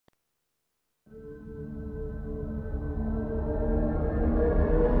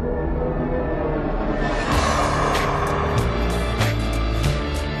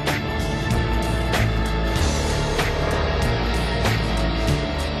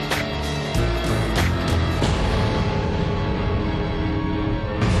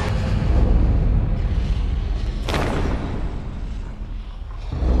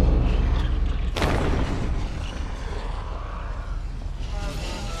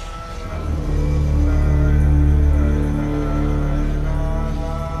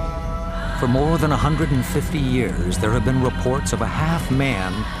For more than 150 years, there have been reports of a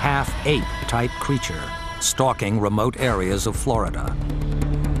half-man, half-ape type creature stalking remote areas of Florida.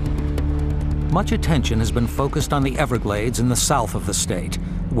 Much attention has been focused on the Everglades in the south of the state,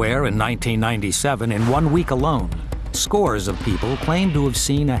 where in 1997, in 1 week alone, scores of people claimed to have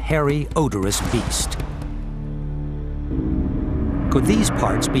seen a hairy, odorous beast. Could these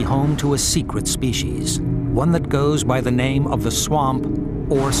parts be home to a secret species, one that goes by the name of the swamp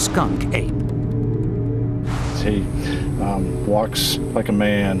or skunk ape? He walks like a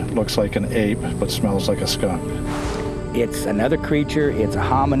man, looks like an ape, but smells like a skunk. It's another creature, it's a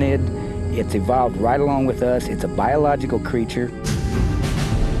hominid, it's evolved right along with us, it's a biological creature.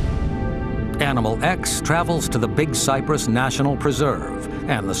 Animal X travels to the Big Cypress National Preserve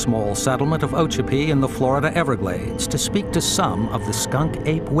and the small settlement of Okeechobee in the Florida Everglades to speak to some of the skunk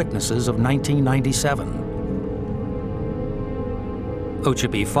ape witnesses of 1997.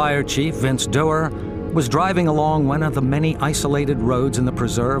 Okeechobee Fire Chief Vince Doerr was driving along one of the many isolated roads in the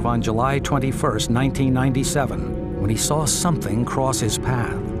preserve on July 21st, 1997, when he saw something cross his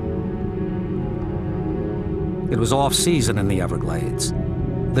path. It was off-season in the Everglades,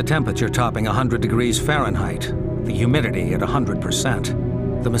 the temperature topping 100 degrees Fahrenheit, the humidity at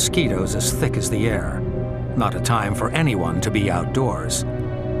 100%, the mosquitoes as thick as the air. Not a time for anyone to be outdoors.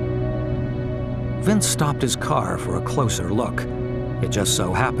 Vince stopped his car for a closer look. It just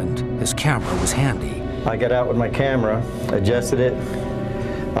so happened his camera was handy. I got out with my camera, adjusted it,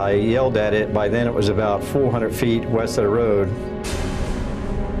 I yelled at it. By then it was about 400 feet west of the road.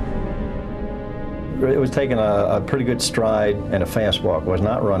 It was taking a pretty good stride and a fast walk. Was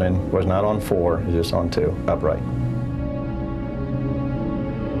not running, was not on 4, it was just on 2, upright.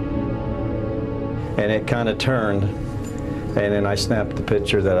 And it kind of turned, and then I snapped the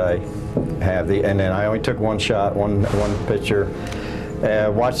picture that I have. And then I only took one shot, one picture.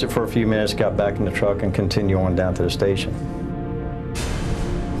 Watched it for a few minutes, got back in the truck, and continued on down to the station.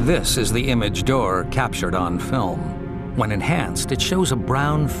 This is the image Doerr captured on film. When enhanced, it shows a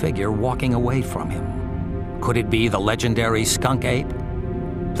brown figure walking away from him. Could it be the legendary skunk ape?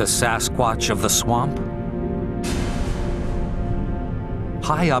 The Sasquatch of the swamp?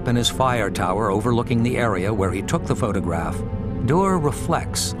 High up in his fire tower overlooking the area where he took the photograph, Doerr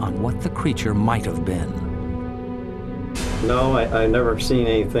reflects on what the creature might have been. No, I've never seen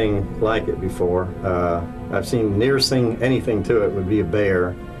anything like it before. I've seen nearest thing, anything to it would be a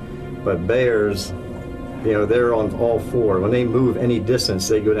bear, but bears, you know, they're on all 4. When they move any distance,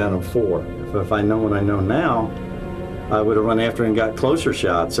 they go down on 4. If I know what I know now, I would have run after and got closer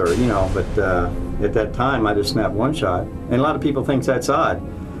shots, or, you know, but at that time I just snapped one shot. And a lot of people think that's odd.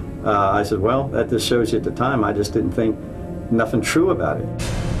 I said, well, that just shows you at the time, I just didn't think nothing true about it.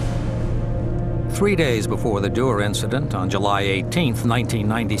 3 days before the Doerr incident, on July 18th,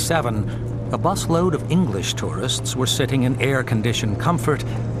 1997, a busload of English tourists were sitting in air-conditioned comfort,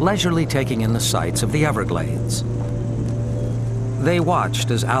 leisurely taking in the sights of the Everglades. They watched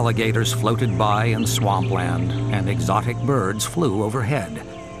as alligators floated by in swampland and exotic birds flew overhead.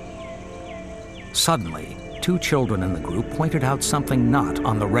 Suddenly, 2 children in the group pointed out something not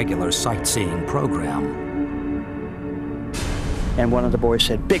on the regular sightseeing program. And one of the boys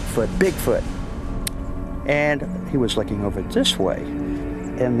said, "Bigfoot, Bigfoot." And he was looking over this way,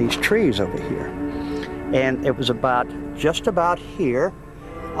 and these trees over here. And it was just about here,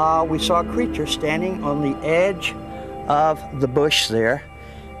 we saw a creature standing on the edge of the bush there,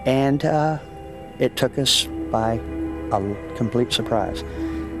 and it took us by a complete surprise.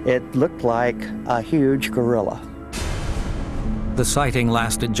 It looked like a huge gorilla. The sighting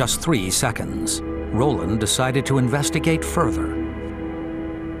lasted just 3 seconds. Roland decided to investigate further.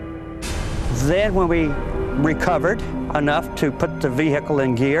 Then when we recovered enough to put the vehicle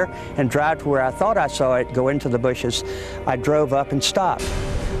in gear and drive to where I thought I saw it go into the bushes, I drove up and stopped.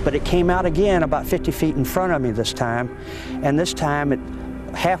 But it came out again about 50 feet in front of me this time, and this time it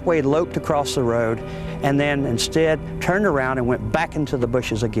halfway loped across the road and then instead turned around and went back into the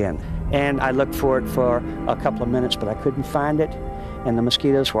bushes again. And I looked for it for a couple of minutes, but I couldn't find it, and the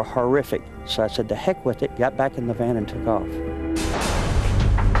mosquitoes were horrific. So I said, to heck with it, got back in the van and took off.